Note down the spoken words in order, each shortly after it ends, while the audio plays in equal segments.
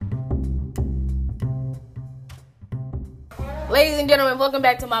Ladies and gentlemen, welcome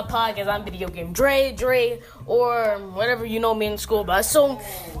back to my podcast. I'm Video Game Dre, or whatever you know me in school by. So,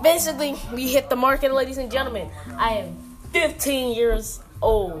 basically, we hit the market, ladies and gentlemen. I am 15 years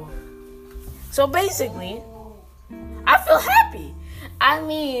old. So, basically, I feel happy. I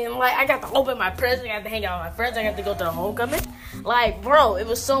mean, I got to open my present, I got to hang out with my friends, I got to go to the homecoming. Bro, it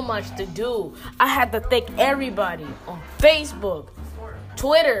was so much to do. I had to thank everybody on Facebook,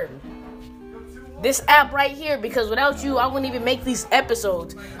 Twitter, this app right here, because without you, I wouldn't even make these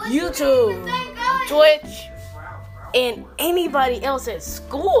episodes. YouTube, Twitch, and anybody else at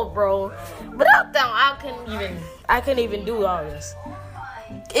school, bro. Without them, I couldn't even do all this.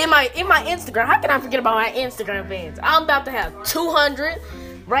 In my Instagram, how can I forget about my Instagram fans? I'm about to have 200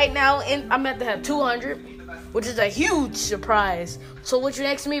 right now, and I'm about to have 200, which is a huge surprise. So what you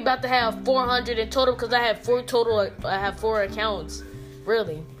next to me about to have 400 in total, because I have four accounts,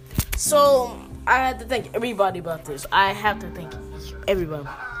 really. So I have to thank everybody about this. I have to thank everybody.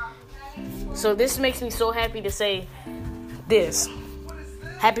 So this makes me so happy to say this.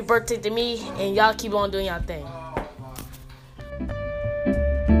 Happy birthday to me, and y'all keep on doing y'all thing.